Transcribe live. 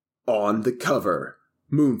On the cover,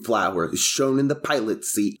 Moonflower is shown in the pilot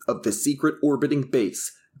seat of the secret orbiting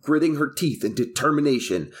base, gritting her teeth in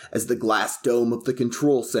determination as the glass dome of the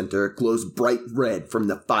control center glows bright red from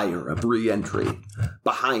the fire of re-entry.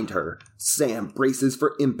 Behind her, Sam braces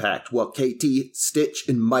for impact while KT, Stitch,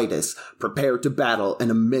 and Midas prepare to battle an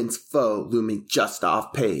immense foe looming just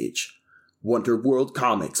off page. Wonder World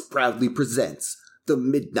Comics proudly presents The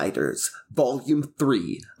Midnighters, Volume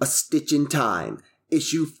 3, A Stitch in Time,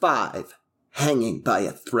 Issue 5, Hanging by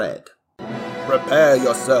a Thread. Prepare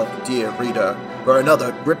yourself, dear reader, for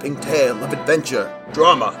another gripping tale of adventure,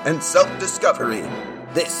 drama, and self-discovery.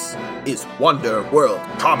 This is Wonder World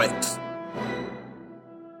Comics.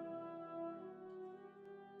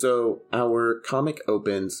 So, our comic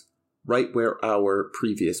opens right where our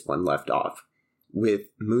previous one left off, with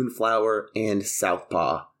Moonflower and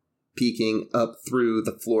Southpaw peeking up through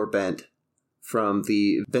the floor vent from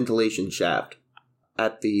the ventilation shaft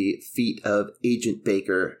at the feet of Agent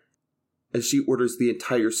Baker as she orders the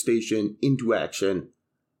entire station into action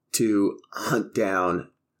to hunt down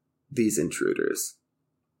these intruders.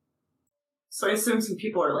 So I assume some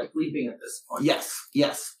people are, leaving at this point.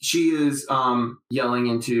 Yes. She is yelling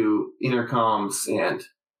into intercoms and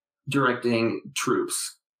directing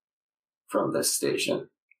troops from this station.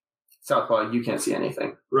 Southpaw, you can't see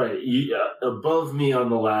anything. Right. Above me on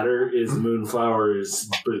the ladder is Moonflower's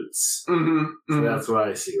boots. So that's what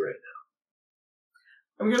I see right now.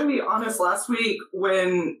 I'm going to be honest, last week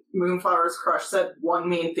when Moonflower's crush said one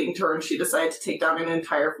mean thing to her and she decided to take down an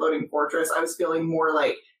entire floating fortress, I was feeling more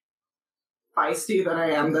feisty than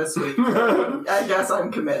I am this week. I guess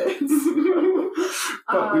I'm committed.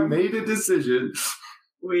 But we made a decision.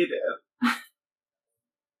 We did.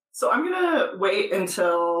 So I'm going to wait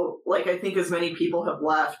until, I think as many people have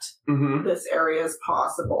left this area as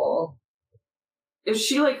possible. Is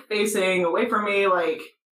she, facing away from me?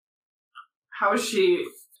 How is she?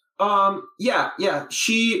 Yeah.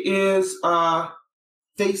 She is,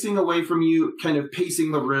 facing away from you, kind of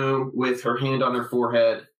pacing the room with her hand on her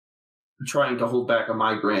forehead, trying to hold back a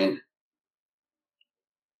migraine.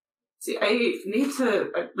 See, I need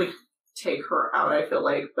to, take her out, I feel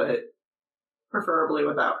like, but preferably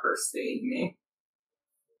without her seeing me.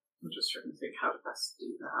 I'm just trying to think how to best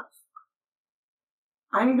do that.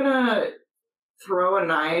 I'm gonna throw a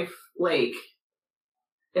knife,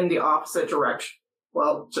 in the opposite direction.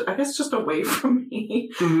 Well, I guess just away from me,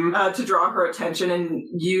 to draw her attention and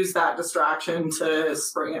use that distraction to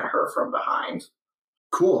spring at her from behind.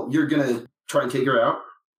 Cool. You're gonna try and take her out?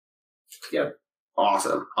 Yep.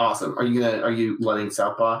 Awesome. Are you letting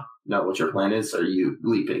Southpaw know what your plan is? Or are you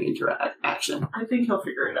leaping into action? I think he'll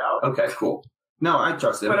figure it out. Okay, cool. No, I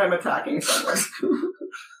trust him. But I'm attacking someone.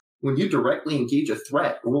 When you directly engage a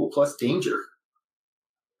threat, roll plus danger.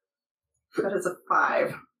 That is a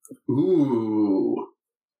 5. Ooh.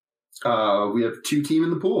 We have 2 team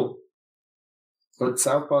in the pool. But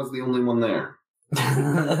Southpaw's the only one there.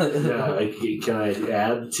 Yeah, can I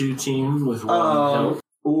add 2 team with 1 help?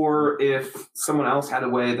 Or if someone else had a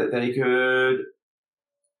way that they could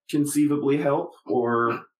conceivably help,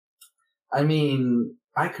 or... I mean,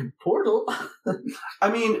 I could portal. I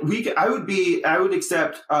would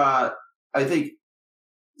accept, I think,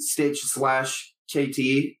 Stitch/KT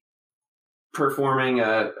performing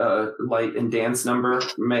a light and dance number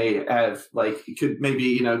may have, could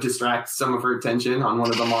maybe, distract some of her attention on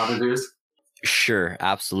one of the monitors. Sure,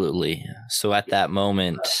 absolutely. So at that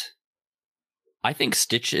moment, I think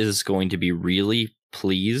Stitch is going to be really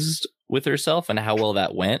pleased with herself and how well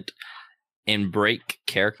that went, and break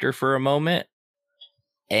character for a moment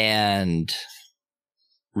and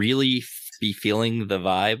really be feeling the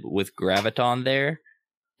vibe with Graviton there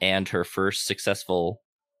and her first successful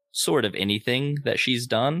sort of anything that she's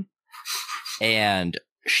done. And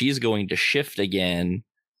she's going to shift again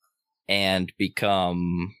and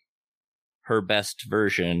become her best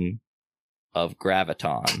version of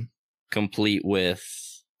Graviton, complete with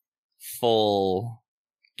full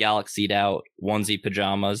galaxied out onesie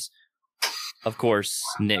pajamas. Of course,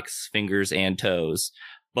 Nick's fingers and toes,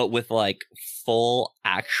 but with full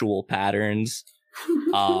actual patterns.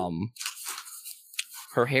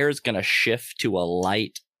 Her hair is going to shift to a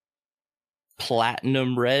light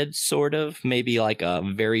platinum red, sort of, maybe a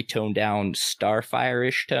very toned down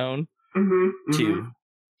Starfire-ish tone to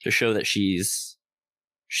show that she's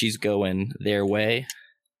going their way,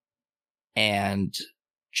 and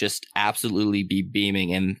just absolutely be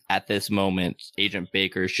beaming. And at this moment, Agent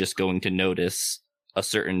Baker is just going to notice a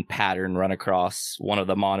certain pattern run across one of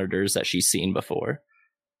the monitors that she's seen before.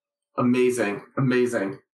 Amazing.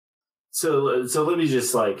 So let me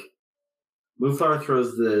just Moonflower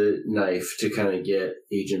throws the knife to kind of get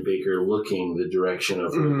Agent Baker looking the direction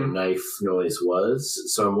of where the knife noise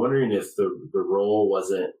was. So I'm wondering if the roll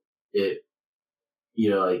wasn't it,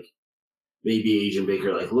 like maybe Agent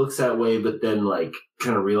Baker like looks that way, but then like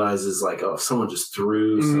kind of realizes like, oh, if someone just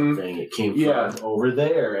threw something, it came from over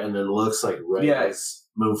there, and then looks like as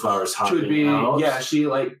Moonflower's hopping out. Yeah, she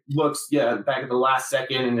like looks back at the last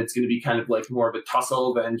second, and it's going to be kind of like more of a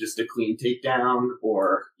tussle than just a clean takedown,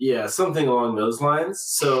 or something along those lines.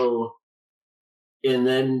 So, and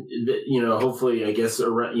then hopefully, I guess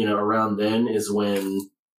around then is when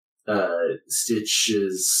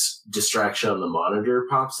Stitch's distraction on the monitor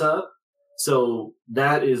pops up. So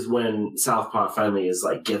that is when Southpaw finally is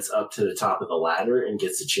like gets up to the top of the ladder and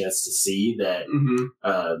gets a chance to see that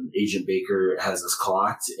Agent Baker has us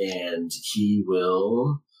clocked, and he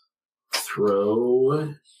will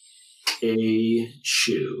throw a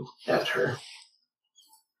shoe at her.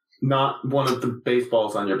 not one of the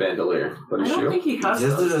baseballs on your bandolier, but a I shoe. don't think he has He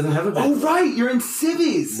those. doesn't have a Oh, bed. right, you're in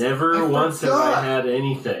civvies. Never once have I had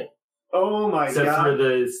anything. Oh my Except god. for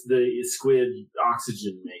the squid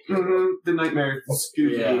oxygen maker. The nightmare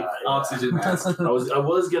Scooby oxygen mask. I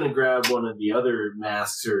was gonna grab one of the other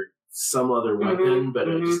masks or some other weapon, but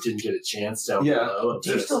I just didn't get a chance down below.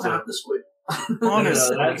 Do you still have the squid?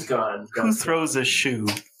 Honestly, that's gone. who throws a shoe?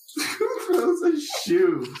 Who throws a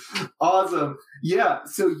shoe? Awesome. Yeah,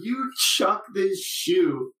 so you chuck this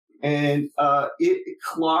shoe, and it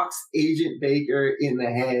clocks Agent Baker in the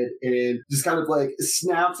head and just kind of like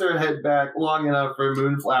snaps her head back long enough for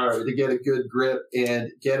Moonflower to get a good grip and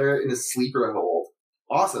get her in a sleeper hold.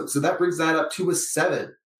 Awesome. So that brings that up to a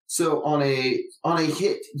 7. So on a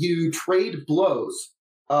hit, you trade blows.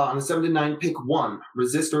 On a 7 to 9, pick one.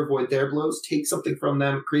 Resist or avoid their blows. Take something from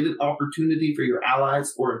them. Create an opportunity for your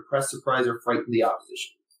allies, or impress, surprise, or frighten the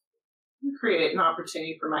opposition. Create an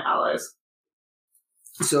opportunity for my allies.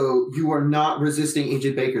 So you are not resisting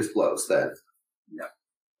Agent Baker's blows, then? No.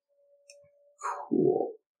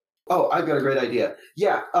 Cool. Oh, I've got a great idea.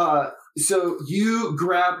 Yeah, so you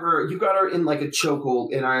grab her, you got her in like a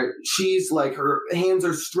chokehold, and she's like, her hands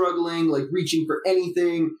are struggling, like reaching for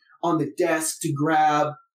anything on the desk to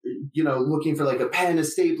grab, looking for like a pen, a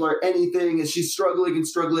stapler, anything, and she's struggling,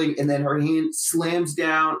 and then her hand slams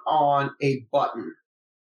down on a button.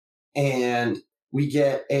 And we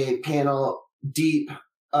get a panel deep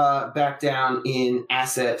back down in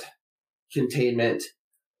asset containment,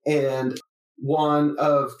 and one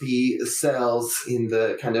of the cells in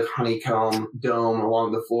the kind of honeycomb dome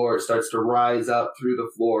along the floor starts to rise up through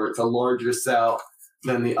the floor. It's a larger cell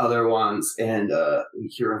than the other ones, and we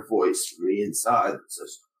hear a voice from the inside that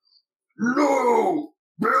says, "No!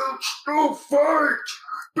 Belch, no fight!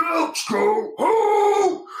 Belch, go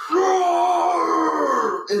home!"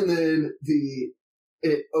 And then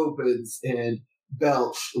it opens, and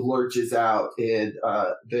Belch lurches out, and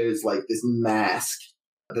there's like this mask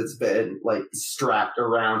that's been like strapped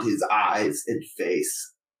around his eyes and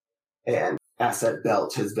face, and Asset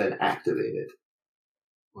Belch has been activated.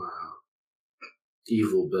 Wow.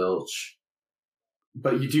 Evil Belch.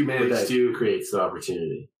 But you do manage That to creates the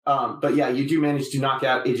opportunity. But yeah, you do manage to knock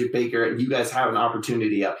out Agent Baker, and you guys have an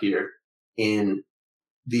opportunity up here in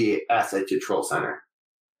the Asset Control Center.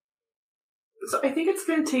 So I think it's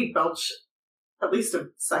going to take Belch at least a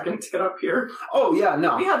second to get up here. Oh yeah,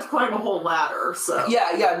 no. We had to climb a whole ladder, so...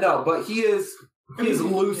 Yeah, no, but he's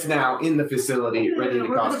loose now in the facility, ready to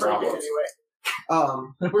cause problems.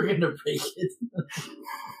 Anyway. We're gonna break it.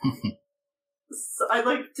 So I'd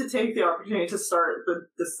like to take the opportunity to start the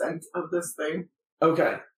descent of this thing.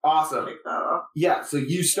 Okay, awesome. Take that off. Yeah, so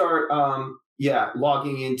you start,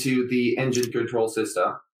 logging into the engine control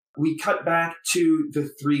system. We cut back to the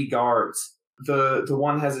 3 guards. The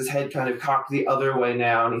one has his head kind of cocked the other way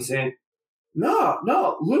now, and he's saying, No,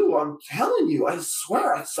 Lou, I'm telling you, I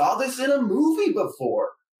swear I saw this in a movie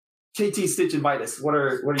before. KT, Stitch, and Midas, what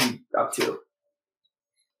are you up to?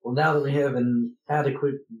 Well, now that we have an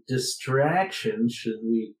adequate distraction, should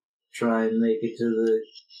we try and make it to the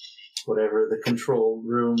whatever the control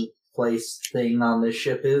room place thing on this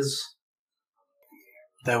ship is?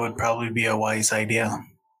 That would probably be a wise idea.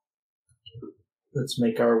 Let's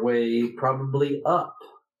make our way probably up.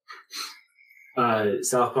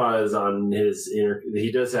 Southpaw is on his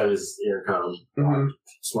he does have his intercom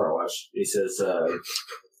smartwatch. He says,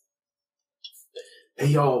 "Hey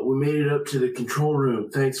y'all, we made it up to the control room.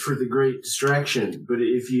 Thanks for the great distraction. But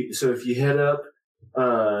if you head up,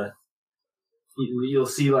 you'll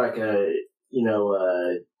see like a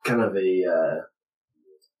kind of a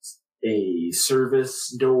a service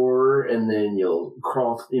door, and then you'll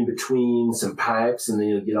crawl in between some pipes, and then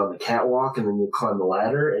you'll get on the catwalk, and then you'll climb the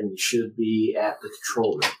ladder, and you should be at the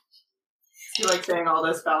control room. You like saying all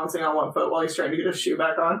this, balancing on one foot while he's trying to get his shoe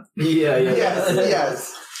back on? Yeah.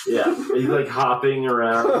 Yes. Yeah, he's like hopping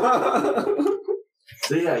around.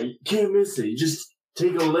 So yeah, you can't miss it. You just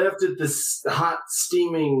take a left at this hot,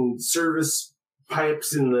 steaming service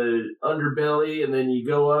pipes in the underbelly, and then you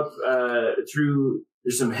go up through.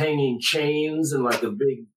 There's some hanging chains and like a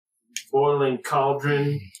big boiling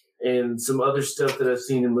cauldron and some other stuff that I've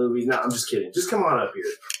seen in movies. No, I'm just kidding. Just come on up here.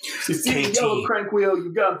 You see the yellow crank wheel,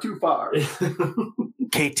 you've gone too far.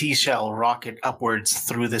 KT shall rocket upwards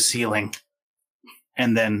through the ceiling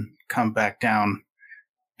and then come back down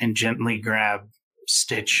and gently grab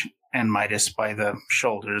Stitch and Midas by the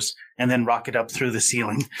shoulders and then rocket up through the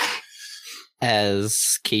ceiling.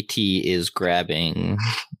 As KT is grabbing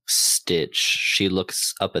Stitch, she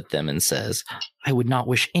looks up at them and says, "I would not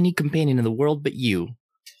wish any companion in the world but you,"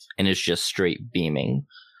 and is just straight beaming.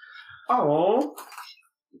 Oh,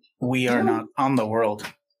 We are not on the world.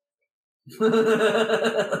 To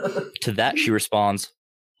that she responds,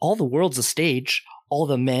 "All the world's a stage. All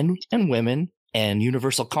the men and women and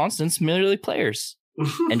universal constants merely players,"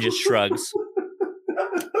 and just shrugs.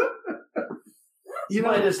 you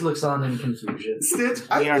know, Midas looks on in confusion. Stitch,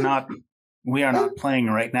 We are not playing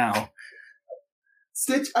right now.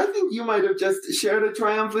 Stitch, I think you might have just shared a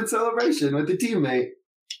triumphant celebration with a teammate.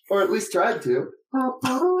 Or at least tried to.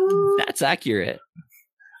 That's accurate.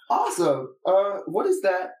 Awesome. What does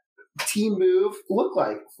that team move look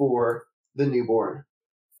like for the newborn?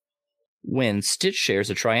 When Stitch shares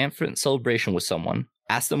a triumphant celebration with someone,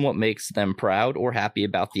 ask them what makes them proud or happy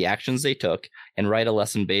about the actions they took, and write a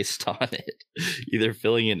lesson based on it, either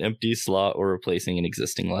filling an empty slot or replacing an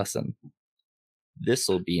existing lesson.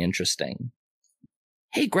 This'll be interesting.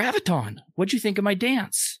 Hey, Graviton, what'd you think of my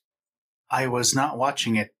dance? I was not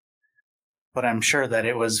watching it, but I'm sure that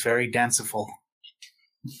it was very danceable.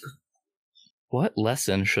 What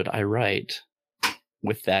lesson should I write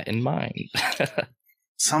with that in mind?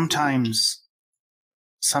 Sometimes,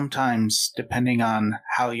 depending on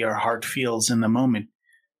how your heart feels in the moment,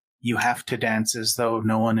 you have to dance as though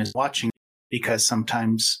no one is watching, because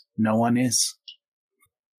sometimes no one is.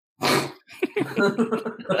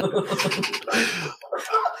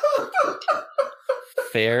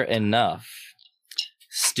 Fair enough.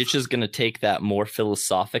 Stitch is going to take that more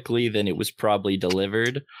philosophically than it was probably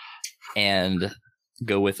delivered, and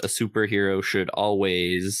go with a superhero should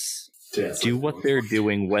always do what they're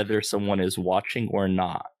doing whether someone is watching or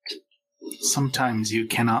not. Sometimes you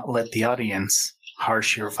cannot let the audience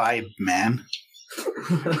harsh your vibe, man.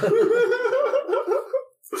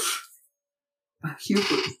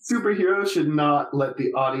 Superheroes should not let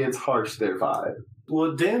the audience harsh their vibe.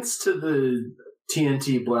 Well, dance to the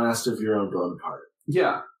TNT blast of your own bone part.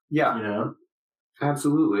 Yeah. You know?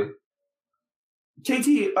 Absolutely.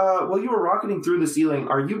 KT, while you were rocketing through the ceiling,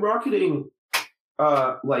 are you rocketing,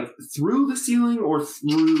 like, through the ceiling or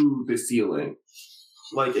through the ceiling?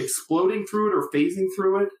 Like, exploding through it or phasing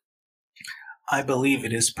through it? I believe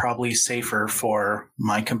it is probably safer for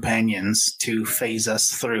my companions to phase us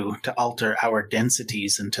through, to alter our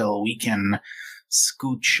densities until we can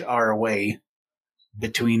scooch our way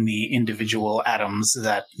between the individual atoms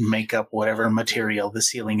that make up whatever material the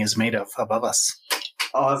ceiling is made of above us.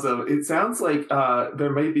 Awesome. It sounds like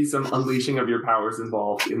there may be some unleashing of your powers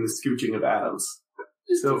involved in the scooching of atoms.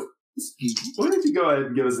 So, why don't you go ahead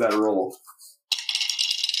and give us that roll?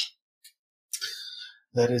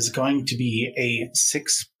 That is going to be a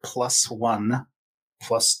 6 + 1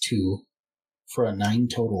 + 2 for a 9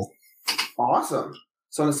 total. Awesome.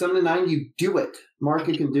 So on a 7 to 9, you do it. Mark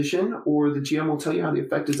a condition, or the GM will tell you how the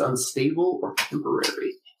effect is unstable or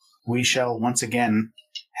temporary. We shall once again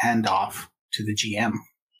hand off to the GM.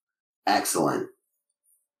 Excellent.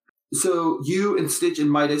 So you and Stitch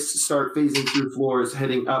and Midas start phasing through floors,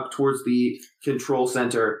 heading up towards the control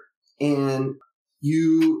center. And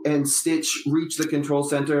you and Stitch reach the control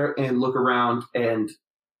center and look around, and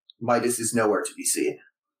Midas is nowhere to be seen.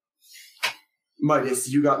 Midas,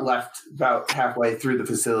 you got left about halfway through the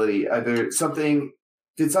facility. Did something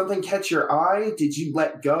catch your eye? Did you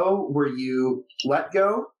let go? Were you let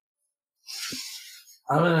go?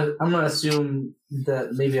 I'm gonna assume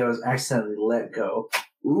that maybe I was accidentally let go.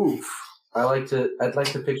 Oof. I'd like to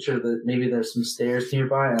picture that maybe there's some stairs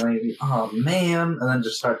nearby, and I'd be, oh man, and then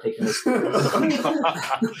just start taking the stairs.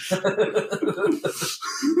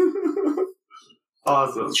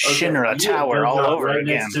 Awesome. Okay. Shinra Tower all over right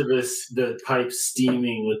again. Next to the pipe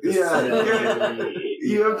steaming with the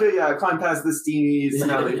You have to climb past the steamy,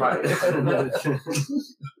 smelly pipe.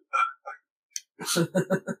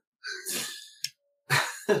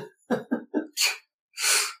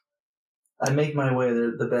 I make my way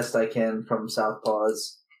there the best I can from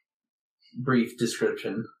Southpaw's brief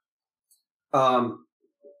description.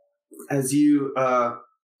 As you are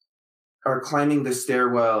climbing the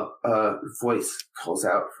stairwell, a voice calls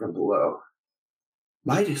out from below.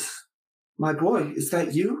 Midas, my boy, is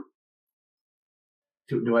that you?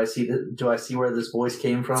 Do I see where this voice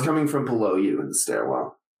came from? It's coming from below you in the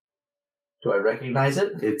stairwell. Do I recognize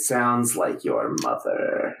it? It sounds like your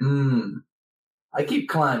mother. I keep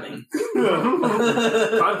climbing.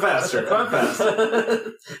 Climb faster, climb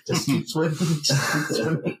faster. Just keep swimming. Just keep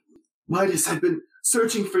swimming. Midas, I've been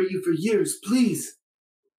searching for you for years. Please.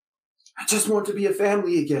 I just want to be a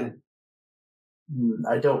family again.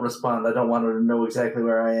 I don't respond. I don't want her to know exactly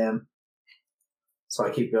where I am. So I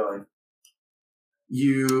keep going.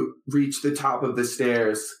 You reach the top of the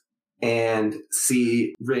stairs and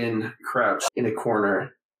see Rin crouched in a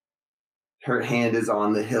corner. Her hand is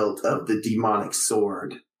on the hilt of the demonic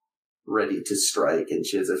sword, ready to strike, and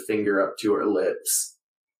she has a finger up to her lips.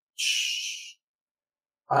 Shh.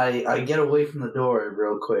 I get away from the door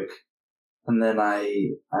real quick, and then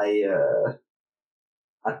I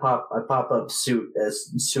pop up suit as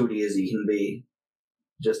suity as he can be,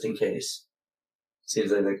 just in case.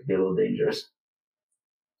 Seems like that could be a little dangerous.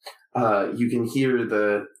 You can hear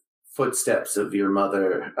the footsteps of your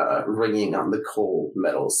mother ringing on the cold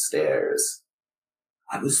metal stairs.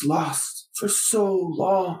 I was lost for so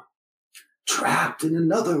long, trapped in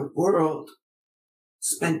another world.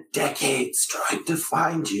 Spent decades trying to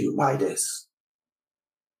find you, Midas.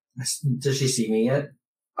 Does she see me yet?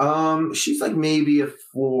 She's like maybe a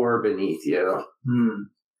floor beneath you.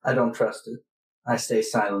 I don't trust it. I stay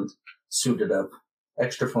silent, suited up,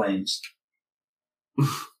 extra flames.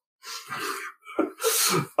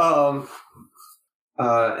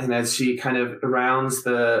 And as she kind of rounds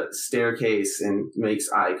the staircase and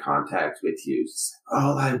makes eye contact with you,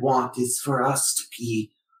 all I want is for us to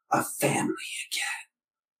be a family again.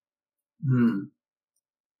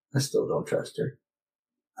 I still don't trust her.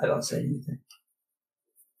 I don't say anything.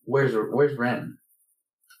 Where's Ren?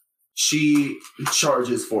 She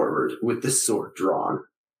charges forward with the sword drawn.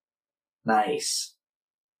 Nice.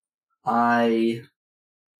 Can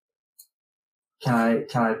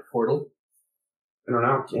I portal? I don't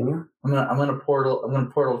know, can you? I'm gonna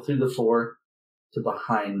portal through the floor to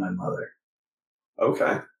behind my mother.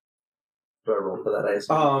 Okay. Do I roll for that? I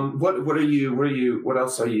assume? What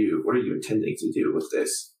else are you intending to do with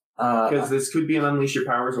this? Because this could be an unleash your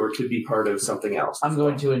powers, or it could be part of something else. I'm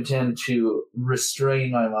going to intend to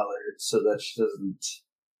restrain my mother so that she doesn't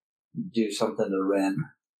do something to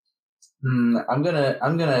Ren. I'm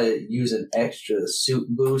gonna use an extra suit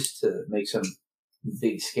boost to make some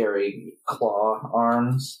big scary claw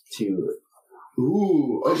arms to.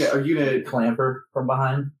 Ooh, okay. Are you gonna clamp her from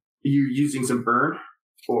behind? Are you using some burn,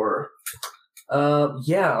 or?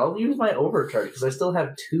 Yeah, I'll use my overcharge because I still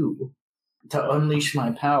have 2 to unleash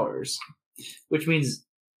my powers, which means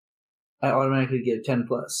I automatically get 10+.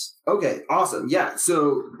 Okay, awesome. Yeah,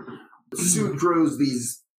 so suit grows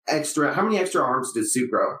these extra. How many extra arms does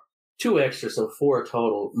suit grow? 2 extra, so 4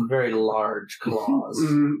 total. Very large claws.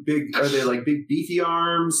 Big? Are they like big beefy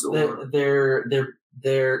arms? Or?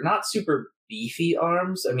 They're not super beefy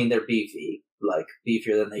arms. I mean, they're beefy, like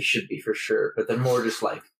beefier than they should be for sure. But they're more just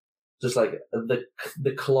like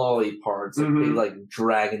the clawy parts, like big, like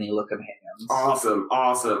dragony looking hands.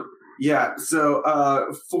 Awesome. Yeah. So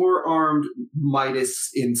 4-armed Midas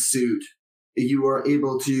in suit. You are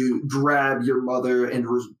able to grab your mother and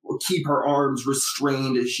keep her arms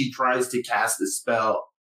restrained as she tries to cast the spell.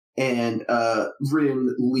 And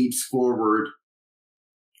Rin leaps forward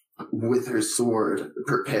with her sword,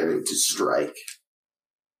 preparing to strike.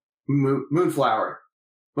 Moonflower,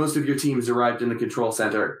 most of your team has arrived in the control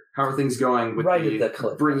center. How are things going with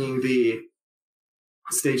bringing the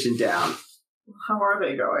station down? How are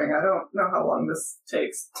they going? I don't know how long this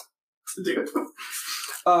takes to do.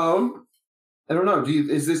 I don't know.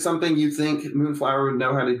 Is this something you think Moonflower would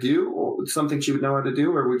know how to do, or something she would know how to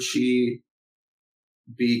do, or would she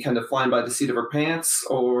be kind of flying by the seat of her pants,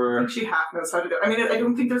 or? I think she half knows how to do it. I mean, I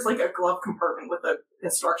don't think there's like a glove compartment with an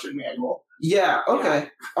instruction manual. Yeah. Okay.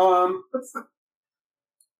 Yeah.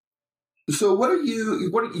 So what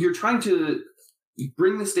you're trying to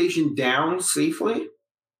bring the station down safely?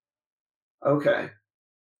 Okay.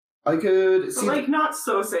 I could see, like, not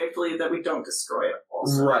so safely that we don't destroy it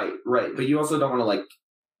also. Right. But you also don't want to, like,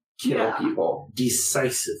 kill people.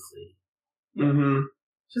 Decisively.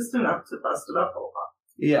 Just enough to bust it up a lot.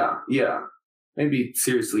 Yeah. Maybe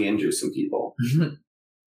seriously injure some people.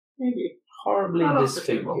 Maybe. Horribly Not off the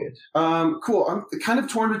table. disfigured. Cool. I'm kind of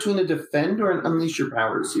torn between a defend or an unleash your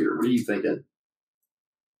powers here. What are you thinking?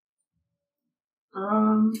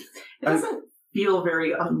 It doesn't feel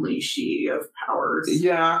very unleashy of powers.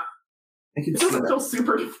 Yeah. I can It see doesn't that. feel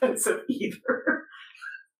super defensive either.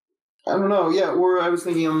 I don't know. Yeah, or I was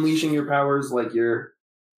thinking unleashing your powers like you're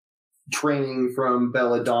training from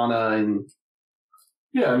Belladonna and...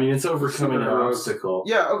 Yeah, I mean, it's overcoming an Super- obstacle.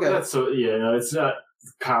 Yeah, okay. That's so, yeah, no, it's not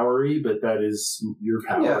powery, but that is your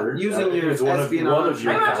power. Yeah, using your it's one of espionage.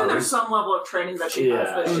 your I imagine there's powers. some level of training that she has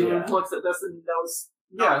that she Yeah. looks at this and knows.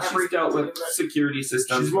 Yeah, not she's everything dealt with that- security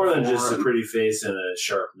systems. She's more than before just a and- pretty face and a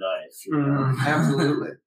sharp knife. You know? Absolutely.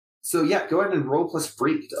 So yeah, go ahead and roll plus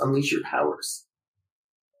freak to unleash your powers.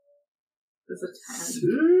 There's a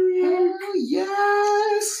 10. Hell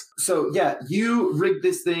yes! So yeah, you rigged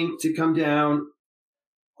this thing to come down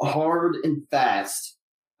hard and fast,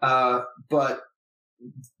 but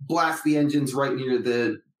blast the engines right near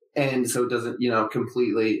the end so it doesn't,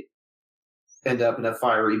 completely end up in a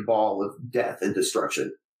fiery ball of death and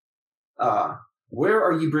destruction. Where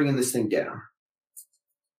are you bringing this thing down?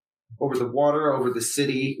 Over the water, over the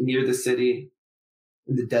city, near the city,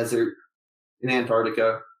 in the desert, in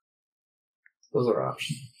Antarctica? Those are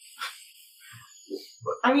options.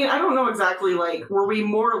 I mean, I don't know exactly, were we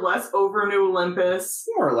more or less over New Olympus?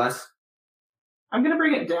 More or less. I'm going to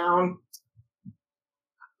bring it down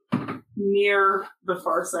near the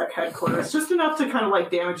Farsec headquarters, just enough to kind of,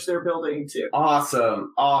 damage their building, too.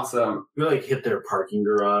 Awesome. We hit their parking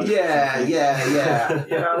garage. or Yeah. something.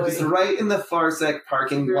 Yeah, Just right in the Farsec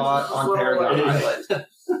parking There's lot this on little, Paragon like- Island.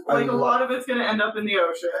 a lot of it's going to end up in the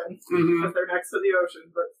ocean, Mhm. because they're next to the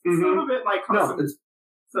ocean, but Mhm. some of it might cause No, it's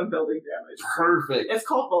some building damage. perfect. It's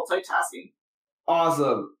called multitasking.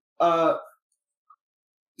 Awesome.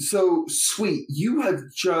 So sweet. You have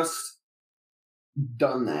just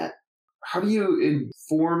done that. How do you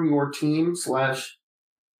inform your team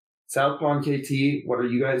 / Southpaw and KT? What are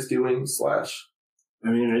you guys doing / I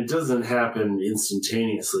mean, it doesn't happen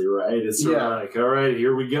instantaneously, right? It's sort of like, all right,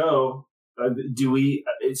 here we go.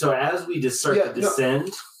 So as we just start to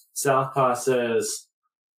descend, Southpaw says,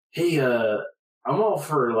 hey, I'm all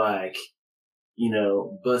for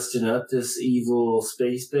busting up this evil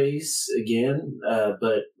space base again,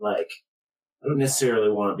 but I don't necessarily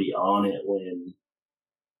want to be on it when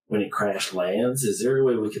it crash lands. Is there a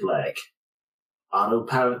way we could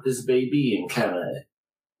autopilot this baby and kind of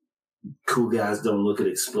cool guys don't look at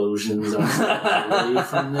explosions away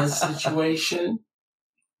from this situation?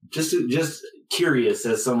 Just curious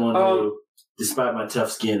as someone who, despite my tough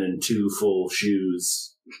skin and 2 full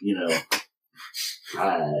shoes,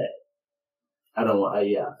 I don't want.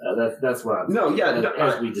 That's what I'm.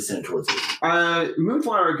 As we descend towards it.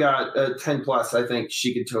 Moonflower got a 10 plus. I think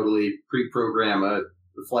she could totally pre-program a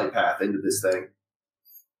flight path into this thing.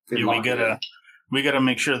 Yeah, we gotta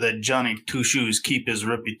make sure that Johnny Two Shoes keep his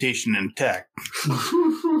reputation intact.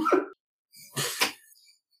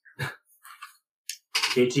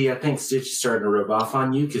 KT, I think Stitch is starting to rub off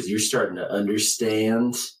on you because you're starting to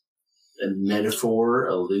understand a metaphor,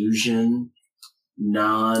 illusion,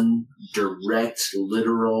 non-direct,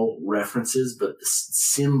 literal references, but the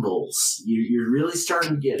symbols. You're really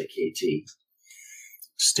starting to get it, KT.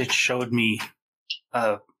 Stitch showed me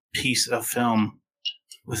a piece of film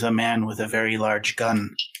with a man with a very large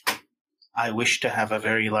gun. I wish to have a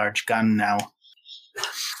very large gun now.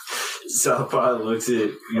 Southpaw looks at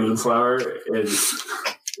Moonflower and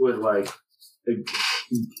with a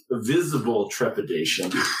visible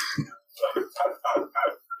trepidation.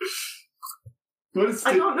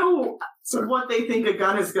 I don't know what they think a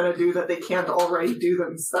gun is going to do that they can't already do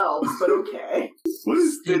themselves, but okay. What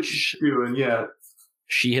is Stitch doing? Yeah.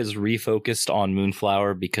 She has refocused on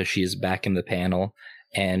Moonflower because she is back in the panel,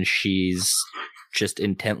 and she's just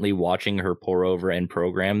intently watching her pour over and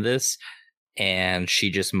program this, and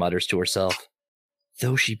she just mutters to herself,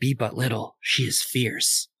 "Though she be but little, she is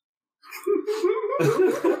fierce." I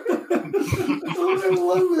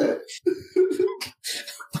love it.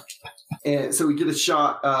 And so we get a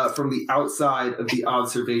shot from the outside of the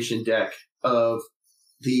observation deck of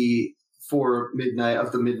the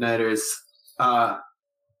Midnighters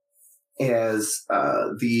as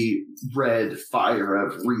the red fire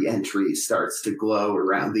of re-entry starts to glow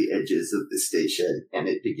around the edges of the station, and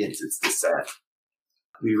it begins its descent.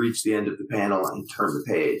 We reach the end of the panel and turn the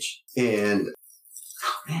page, and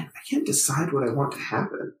I can't decide what I want to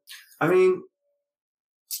happen. I mean,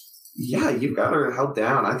 yeah, you've got her held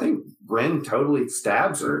down. I think Ren totally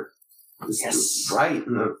stabs her. Yes. Right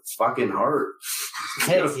in the fucking heart.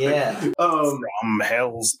 Heck yeah. From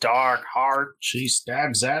hell's dark heart, she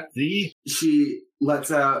stabs at thee. She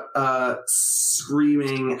lets out a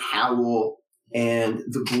screaming howl, and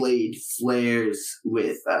the blade flares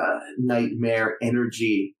with nightmare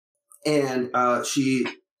energy. And she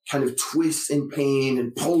kind of twists in pain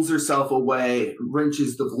and pulls herself away,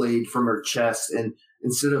 wrenches the blade from her chest, and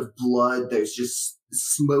instead of blood, there's just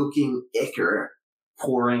smoking ichor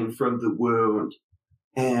pouring from the wound.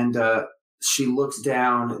 And she looks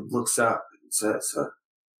down and looks up and says,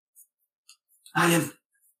 I have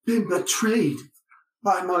been betrayed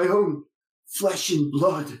by my own flesh and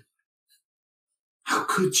blood. How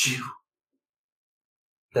could you?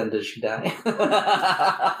 Then does she die?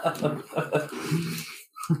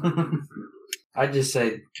 I just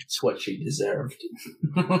say it's what she deserved.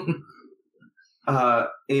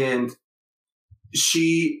 And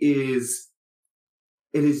she is...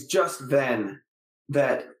 It is just then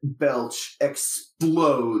that Belch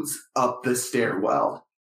explodes up the stairwell,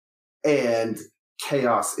 and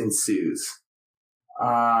chaos ensues.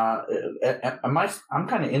 I'm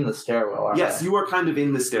kind of in the stairwell, aren't Yes, I? you are kind of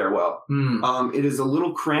in the stairwell. It is a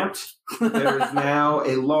little cramped. There is now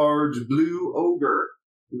a large blue ogre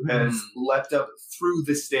who has leapt up through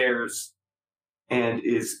the stairs and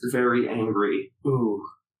is very angry. Ooh.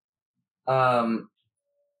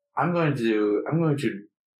 I'm going to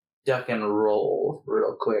duck and roll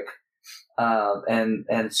real quick,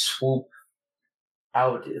 and swoop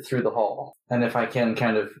out through the hall. And if I can,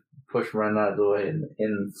 kind of push Ren out of the way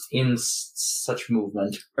in such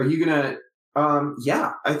movement. Are you gonna?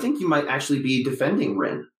 Yeah, I think you might actually be defending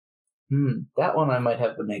Ren. That one I might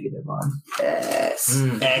have the negative on. Yes,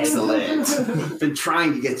 excellent. Been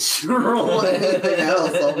trying to get you to roll anything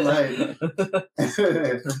else all night.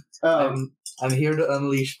 I'm here to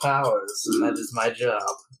unleash powers, and that is my job,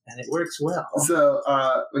 and it works well. So,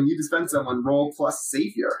 when you defend someone, roll plus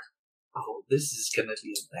savior. Oh, this is gonna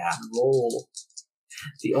be a bad roll.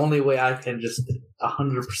 The only way I can just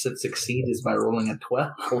 100% succeed is by rolling a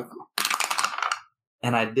 12.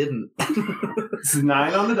 And I didn't. It's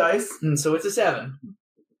 9 on the dice. And so it's a 7.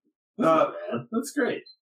 That's great.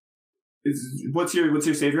 What's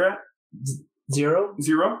your savior at? 0?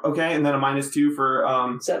 0? Okay, and then a -2 for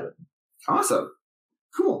 7. Awesome.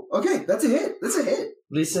 Cool. Okay, that's a hit. At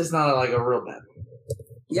least it's not like a real bad.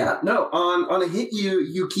 Yeah, no. On a hit,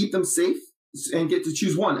 you keep them safe and get to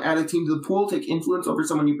choose one. Add a team to the pool, take influence over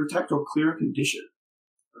someone you protect, or clear a condition.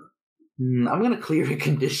 I'm going to clear a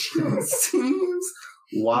condition. Seems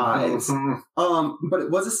wise. But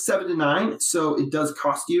it was a 7 to 9, so it does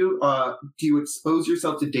cost you. Do you expose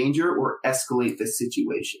yourself to danger or escalate the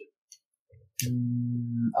situation?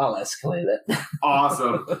 I'll escalate it.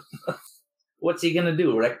 Awesome. What's he going to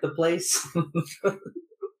do? Wreck the place?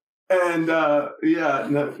 And, not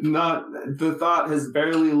the thought has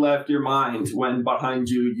barely left your mind when behind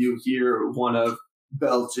you hear one of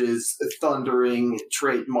Belch's thundering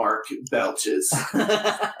trademark belches.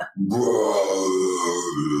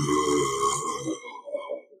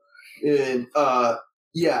 And,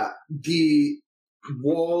 the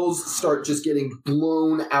walls start just getting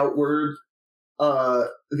blown outward.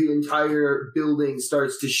 The entire building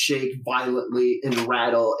starts to shake violently and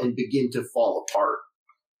rattle and begin to fall apart.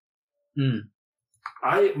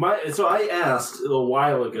 So I asked a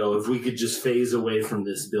while ago if we could just phase away from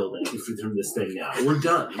this building, from this thing now. We're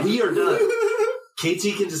done. We are done.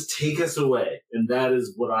 KT can just take us away, and that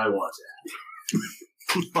is what I want to have.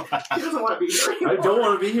 He doesn't want to be here anymore. I don't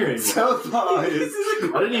want to be here anymore. So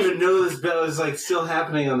I didn't even know this bell was like still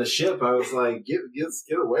happening on the ship. I was like, get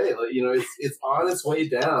away! Like, it's on its way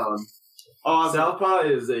down. Southpaw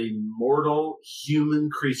is a mortal human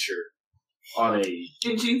creature on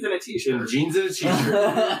in jeans and a t-shirt,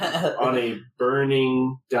 on a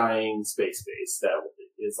burning, dying space base. That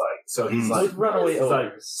is like, so he's like, runaway. He's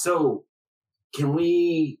like, so can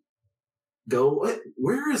we go?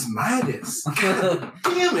 Where is Midas? God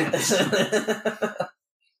damn it!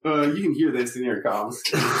 you can hear this in your comms.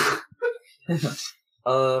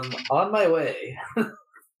 On my way.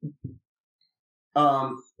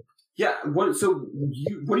 Yeah. What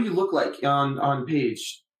do you look like on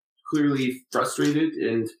page? Clearly frustrated,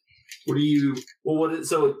 and what do you? Well,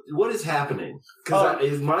 what is happening? Because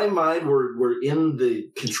in my mind, we're in the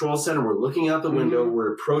control center. We're looking out the window.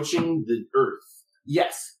 We're approaching the Earth.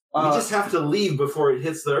 Yes. We just have to leave before it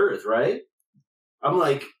hits the Earth, right? I'm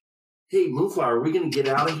like, hey, Moonflower, are we going to get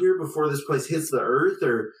out of here before this place hits the Earth?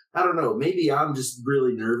 Or, I don't know, maybe I'm just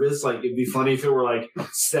really nervous. Like, it'd be funny if it were like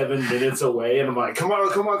 7 minutes away, and I'm like, come on,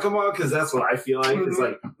 because that's what I feel like. It's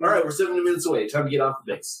like, all right, we're 7 minutes away. Time to get off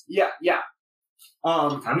the base. Yeah.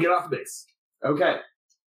 Time to get off the base. Okay.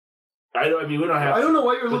 I mean, we don't have. I don't know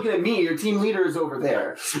why you're looking at me. Your team leader is over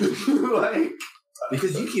there. Like,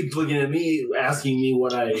 because you keep looking at me, asking me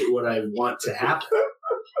what I want to happen,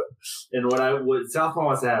 and what Southpaw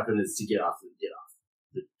wants to happen is to get off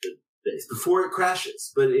the base before it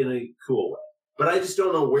crashes, but in a cool way. But I just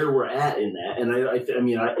don't know where we're at in that, and I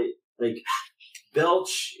mean,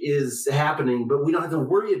 Belch is happening, but we don't have to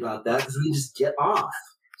worry about that because we can just get off.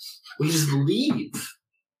 We can just leave.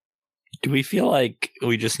 Do we feel like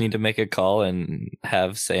we just need to make a call and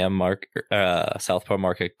have Sam Southpaw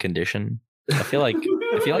mark a condition? I feel like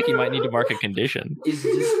you might need to mark a condition. Is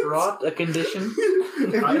distraught a condition?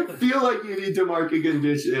 If you feel like you need to mark a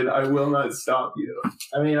condition, I will not stop you.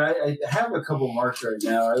 I mean, I have a couple marks right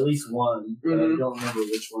now, at least one, but I don't remember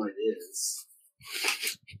which one it is.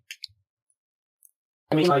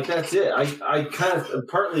 I mean, like, that's it. I kind of,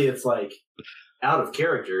 partly it's like out of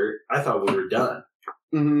character. I thought we were done.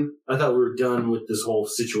 Mm-hmm. I thought we were done with this whole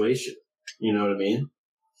situation. You know what I mean?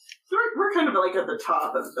 So we're kind of like at the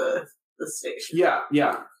top of the station.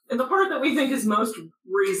 Yeah. And the part that we think is most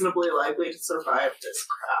reasonably likely to survive this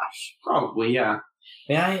crash. Probably, yeah.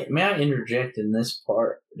 May I interject in this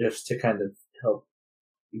part just to kind of help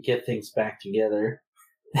get things back together?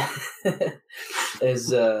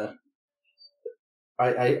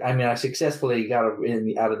 I successfully got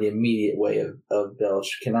out of the immediate way of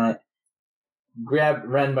Belch. Can I grab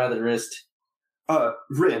Ren by the wrist?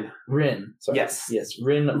 Rin. Sorry. Yes.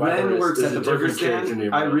 Rin by the Ren wrist. works at the burger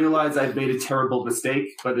stand. I realize I've made a terrible mistake,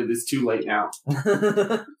 but it is too late now.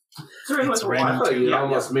 So Rin was I thought you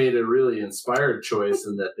almost made a really inspired choice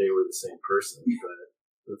in that they were the same person,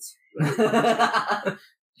 but that's.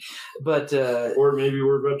 But or maybe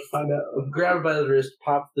we're about to find out. Grab her by the wrist,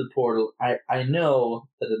 pop the portal. I know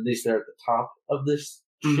that at least they're at the top of this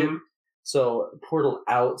ship, so portal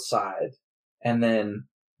outside, and then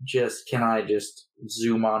can I just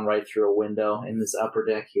zoom on right through a window in this upper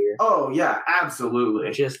deck here? Oh yeah, absolutely.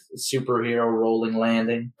 Just superhero rolling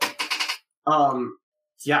landing.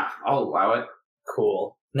 Yeah, I'll allow it.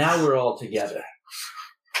 Cool. Now we're all together.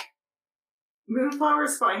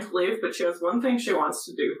 Moonflower's fine to leave, but she has one thing she wants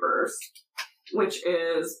to do first, which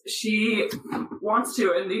is she wants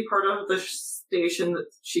to, in the part of the station that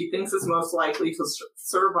she thinks is most likely to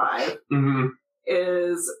survive,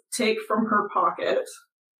 is take from her pocket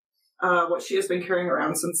what she has been carrying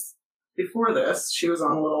around since before this. She was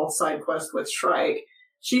on a little side quest with Shrike.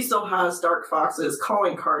 She still has Dark Fox's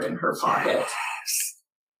calling card in her pocket. Yes.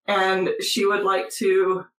 And she would like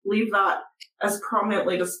to leave that as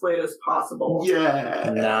prominently displayed as possible.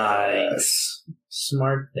 Yeah. Nice.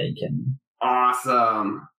 Smart thinking.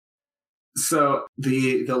 Awesome. So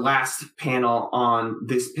the last panel on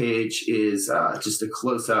this page is just a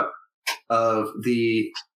close-up of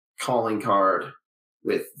the calling card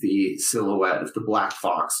with the silhouette of the black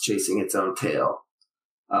fox chasing its own tail.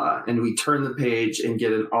 And we turn the page and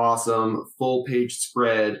get an awesome full-page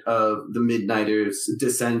spread of the Midnighters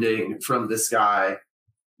descending from the sky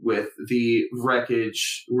with the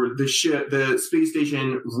wreckage, or the space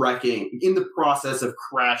station wrecking in the process of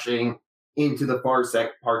crashing into the Farsec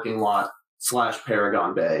parking lot /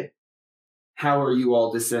 Paragon Bay. How are you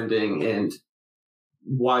all descending, and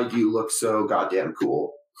why do you look so goddamn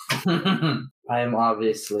cool? I am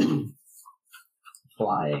obviously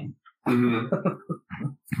flying.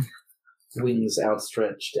 Wings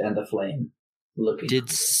outstretched and aflame. Looking. Did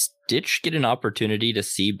Stitch get an opportunity to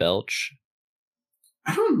see Belch?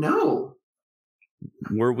 I don't know.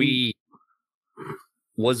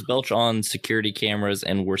 Was Belch on security cameras,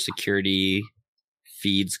 and were security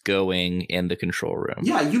feeds going in the control room?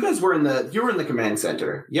 Yeah, you guys were in the command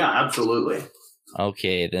center. Yeah, absolutely.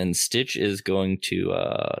 Okay, then Stitch is going to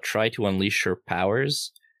try to unleash her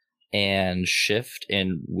powers and shift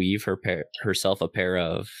and weave herself a pair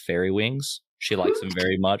of fairy wings. She likes them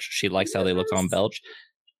very much. She likes how they look on Belch.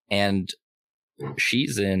 And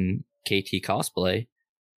she's in KT cosplay.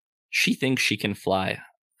 She thinks she can fly.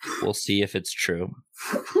 We'll see if it's true.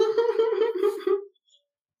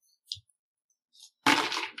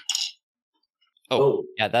 Oh,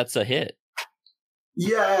 yeah, that's a hit.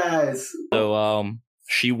 Yes. So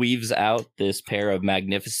she weaves out this pair of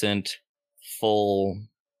magnificent, full,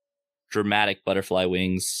 dramatic butterfly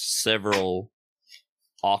wings, several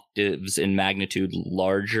octaves in magnitude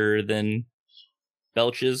larger than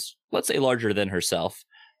Belch's. Let's say larger than herself.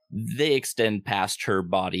 They extend past her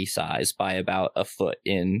body size by about a foot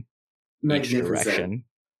in each direction.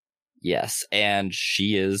 Yes, and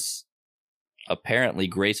she is apparently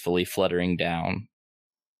gracefully fluttering down.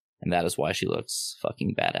 And that is why she looks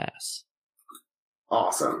fucking badass.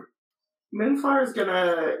 Awesome. Moonflower is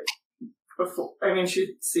gonna before,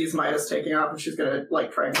 she sees Midas taking off, and she's gonna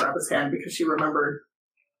try and grab his hand because she remembered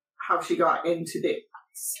how she got into the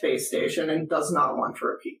space station and does not want to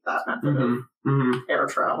repeat that method of air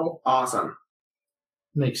travel. Awesome.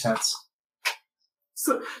 Makes sense.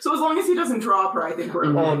 So as long as he doesn't drop her, I think we're.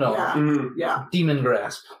 Oh no! Yeah. Yeah. Demon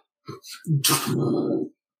grasp.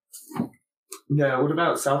 Yeah. What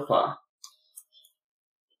about Southpaw?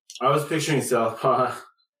 I was picturing Southpaw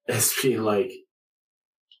as being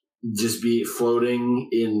just be floating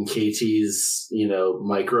in KT's,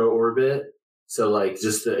 micro orbit. So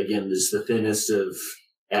just the thinnest of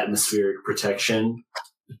atmospheric protection.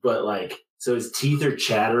 But so his teeth are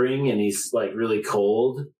chattering and he's really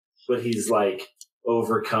cold, but he's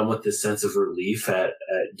overcome with this sense of relief at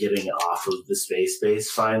getting off of the space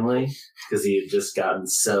base finally, because he had just gotten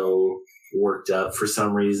so worked up for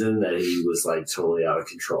some reason that he was totally out of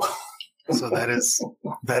control. So that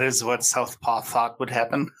is what Southpaw thought would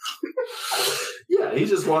happen. Yeah, he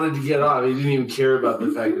just wanted to get off. He didn't even care about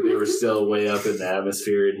the fact that they were still way up in the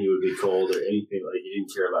atmosphere and he would be cold or anything. He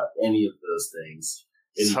didn't care about any of those things.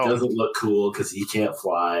 And he doesn't look cool because he can't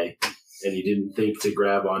fly. And he didn't think to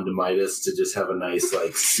grab onto Midas to just have a nice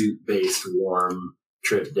suit-based warm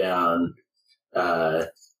trip down,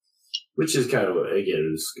 which is kind of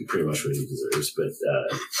is pretty much what he deserves. But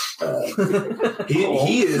he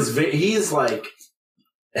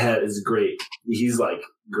has great. He's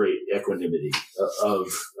great equanimity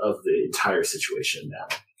of the entire situation now,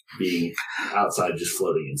 being outside just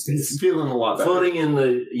floating in space. He's feeling a lot better. Floating in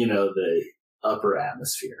the the upper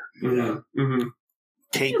atmosphere.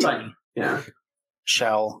 KT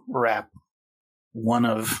shall wrap one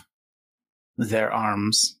of their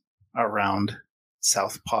arms around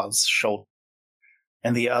Southpaw's shoulder,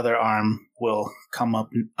 and the other arm will come up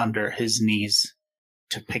under his knees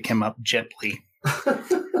to pick him up gently.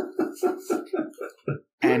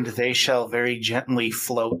 And they shall very gently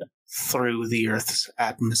float through the Earth's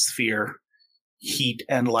atmosphere, heat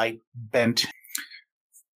and light bent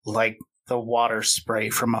like the water spray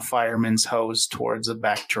from a fireman's hose towards a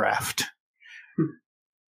backdraft.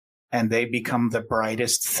 And they become the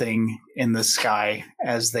brightest thing in the sky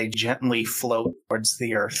as they gently float towards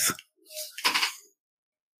the Earth.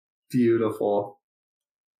 Beautiful.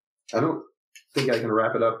 I don't think I can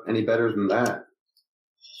wrap it up any better than that.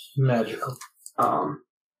 Magical.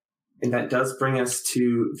 And that does bring us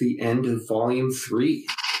to the end of Volume 3.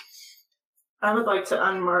 I would like to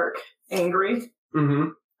unmark angry.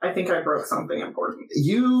 Mm-hmm. I think I broke something important.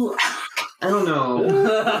 I don't know.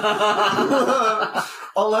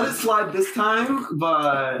 I'll let it slide this time,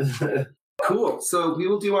 but cool. So we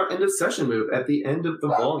will do our end of session move at the end of the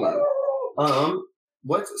volume.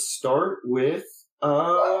 Let's start with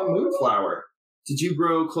Moonflower. Did you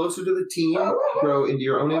grow closer to the team, grow into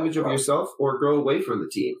your own image of yourself, or grow away from the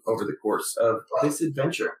team over the course of this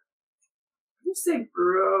adventure? I would say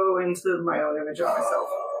grow into my own image of myself.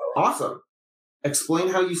 Awesome. Explain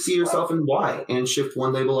how you see yourself and why, and shift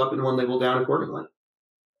one label up and one label down accordingly.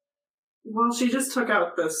 Well, she just took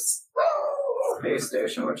out this space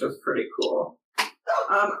station, which is pretty cool.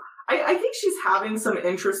 I think she's having some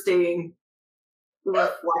interesting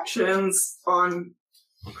reflections on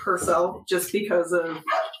herself just because of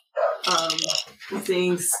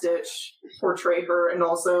seeing Stitch portray her, and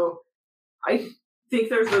also I think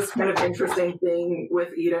there's this kind of interesting thing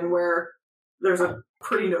with Eden where there's a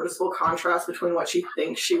pretty noticeable contrast between what she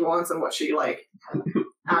thinks she wants and what she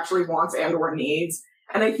actually wants and or needs.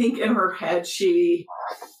 And I think in her head she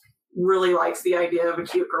really likes the idea of a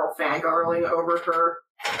cute girl fangirling over her,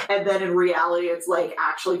 and then in reality it's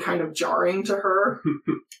actually kind of jarring to her.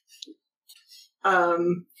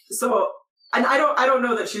 So, and I don't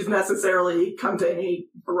know that she's necessarily come to any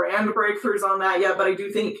brand breakthroughs on that yet, but I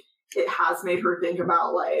do think it has made her think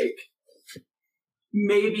about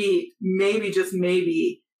maybe just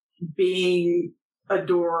maybe being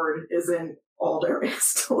adored isn't all there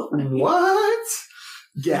is to life. What?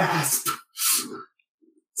 Gasp.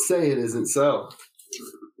 Say it isn't so.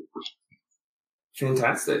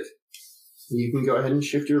 Fantastic. You can go ahead and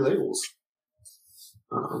shift your labels.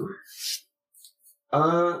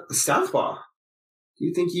 Southpaw. Do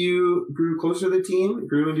you think you grew closer to the team,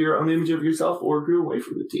 grew into your own image of yourself, or grew away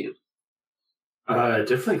from the team?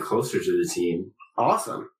 Definitely closer to the team.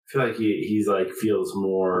 Awesome. I feel like he's feels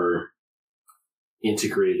more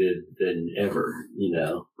integrated than ever,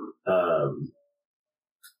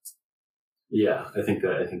 Yeah, I think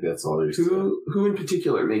that's all there's to it. Who in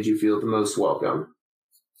particular made you feel the most welcome?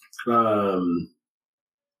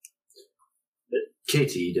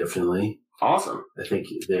 KT, definitely. Awesome. I think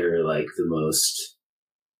they're the most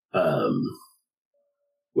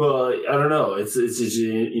Well, I don't know. It's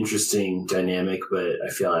an interesting dynamic, but I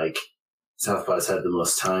feel like Southpaw's had the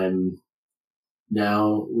most time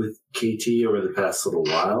now with KT over the past little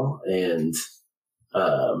while, and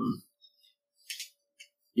I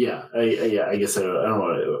guess I don't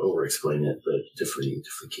want to over-explain it, but definitely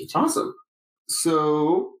KT. Awesome.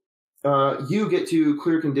 So you get to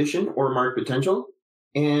clear condition or mark potential,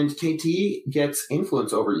 and KT gets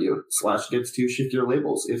influence over you / gets to shift your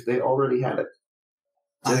labels if they already had it.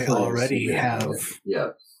 I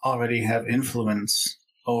already have influence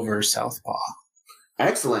over Southpaw.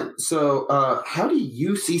 Excellent. So how do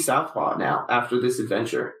you see Southpaw now after this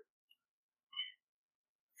adventure?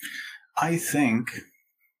 I think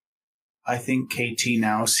KT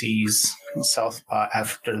now sees Southpaw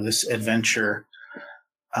after this adventure.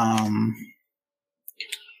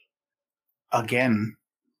 Again,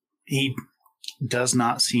 he does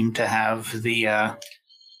not seem to have the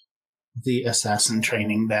assassin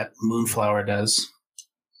training that Moonflower does.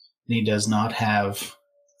 He does not have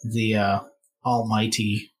the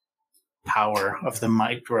almighty power of the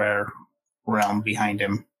Micra realm behind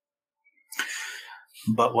him.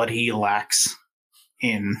 But what he lacks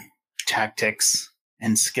in tactics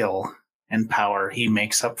and skill and power, he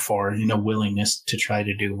makes up for in a willingness to try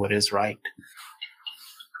to do what is right.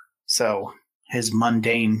 So his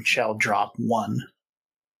mundane shall drop 1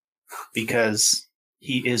 because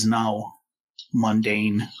he is now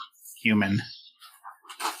mundane human,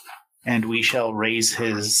 and we shall raise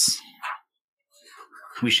his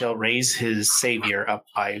savior up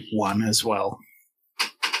by 1 as well.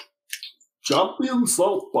 Champion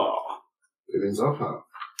Southpaw.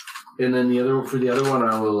 And then for the other one,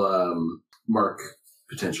 I will mark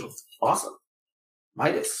potential. Awesome.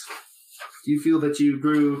 Midas, do you feel that you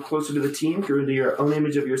grew closer to the team, grew into your own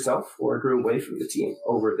image of yourself, or grew away from the team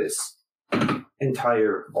over this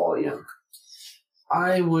entire volume?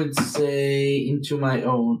 I would say into my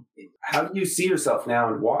own. How do you see yourself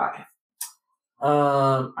now, and why?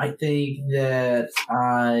 I think that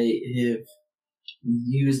I have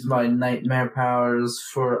used my nightmare powers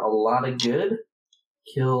for a lot of good.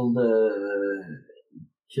 Killed an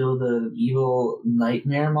evil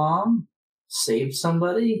nightmare mom, saved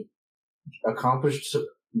somebody, accomplished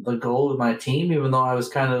the goal of my team, even though I was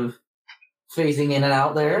kind of phasing in and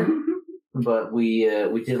out there. But we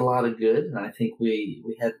did a lot of good, and I think we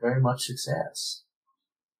had very much success.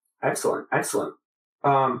 Excellent.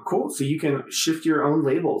 Cool. So you can shift your own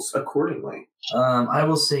labels accordingly. I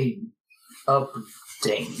will say up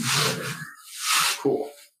danger. Cool.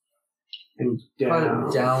 And down.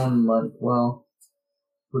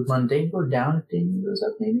 Would mundane go down if danger goes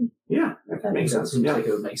up, maybe? Yeah, that makes sense. Seems like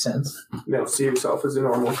it would make sense. You don't see yourself as a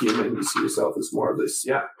normal human. You see yourself as more of this,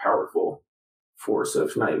 powerful force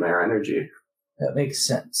of nightmare energy. That makes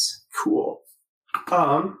sense. Cool.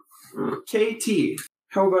 KT,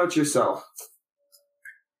 how about yourself?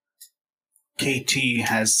 KT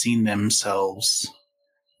has seen themselves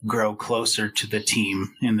grow closer to the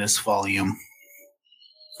team in this volume.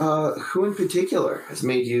 Who in particular has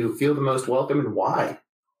made you feel the most welcome, and why?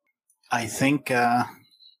 I think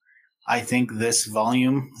this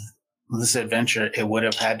volume, this adventure, it would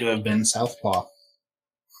have had to have been Southpaw.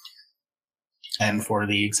 And for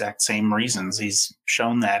the exact same reasons. He's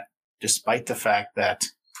shown that despite the fact that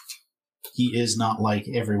he is not like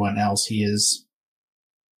everyone else, he is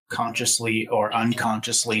consciously or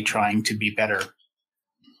unconsciously trying to be better.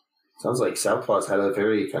 Sounds like Southpaw's had a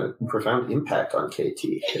very kind of profound impact on KT.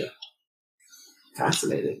 Yeah.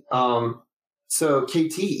 Fascinating. So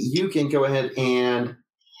KT, you can go ahead and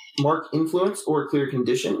mark influence or clear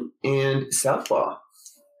condition, and Southpaw,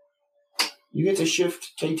 you get to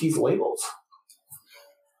shift KT's labels.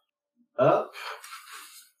 Up,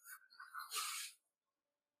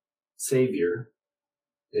 Savior,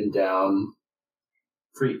 and down,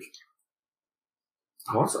 Freak.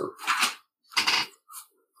 Awesome.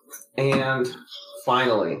 And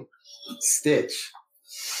finally, Stitch.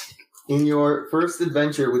 In your first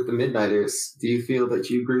adventure with the Midnighters, do you feel that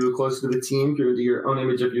you grew closer to the team, grew into your own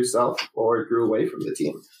image of yourself, or grew away from the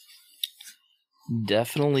team?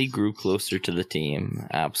 Definitely grew closer to the team.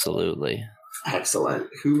 Absolutely. Excellent.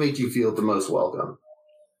 Who made you feel the most welcome?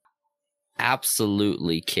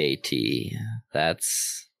 Absolutely, KT.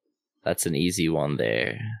 That's an easy one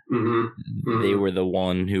there. Mm-hmm. They were the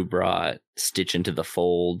one who brought Stitch into the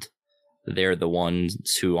fold. They're the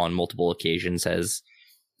ones who on multiple occasions has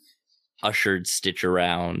ushered Stitch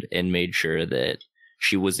around and made sure that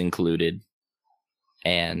she was included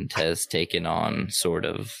and has taken on sort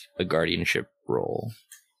of a guardianship role.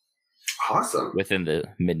 Awesome. Within the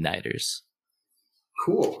Midnighters.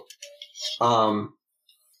 Cool.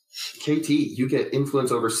 KT, you get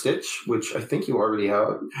influence over Stitch, which I think you already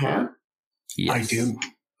had. Yes. I do.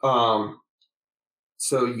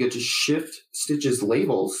 So you get to shift Stitch's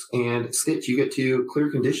labels, and Stitch, you get to clear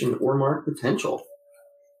condition or mark potential.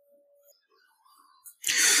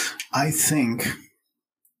 I think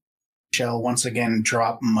shall once again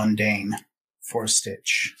drop mundane for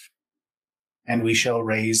Stitch, and we shall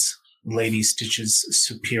raise Lady Stitch's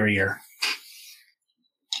superior.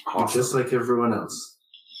 Just like everyone else.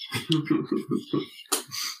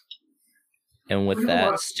 And with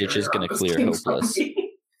that, Stitch is going to clear hopeless.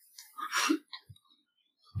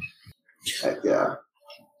 Heck yeah.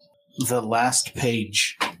 The last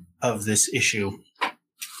page of this issue.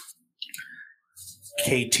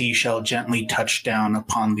 KT shall gently touch down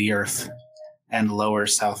upon the earth and lower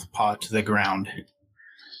Southpaw to the ground.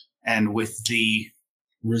 And with the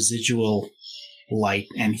residual light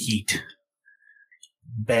and heat,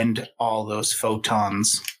 bend all those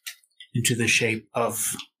photons into the shape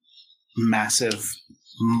of massive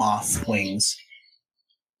moth wings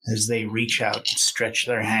as they reach out and stretch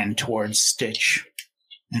their hand towards Stitch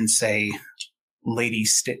and say, Lady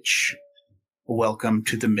Stitch, welcome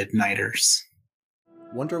to the Midnighters.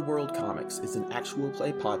 Wonder World Comics is an actual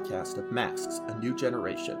play podcast of Masks, A New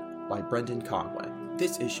Generation by Brendan Conway.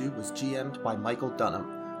 This issue was GM'd by Michael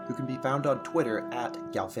Dunham, who can be found on Twitter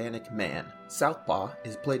at Galvanic Man. Southpaw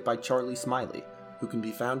is played by Charlie Smiley, who can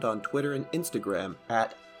be found on Twitter and Instagram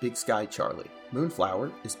at Big Sky Charlie.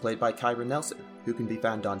 Moonflower is played by Kyra Nelson, who can be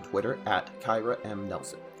found on Twitter at Kyra M.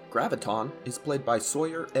 Nelson. Graviton is played by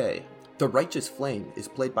Sawyer A. The Righteous Flame is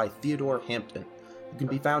played by Theodore Hampton, who can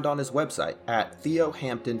be found on his website at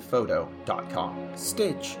theohamptonphoto.com.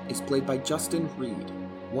 Stitch is played by Justin Reed.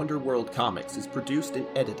 Wonder World Comics is produced and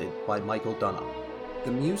edited by Michael Dunham.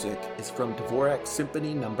 The music is from Dvorak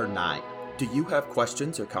Symphony No. 9. Do you have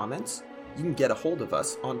questions or comments? You can get a hold of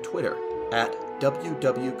us on Twitter at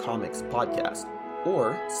WWComicsPodcast,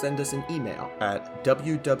 or send us an email at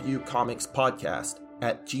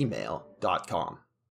wwcomicspodcast@gmail.com.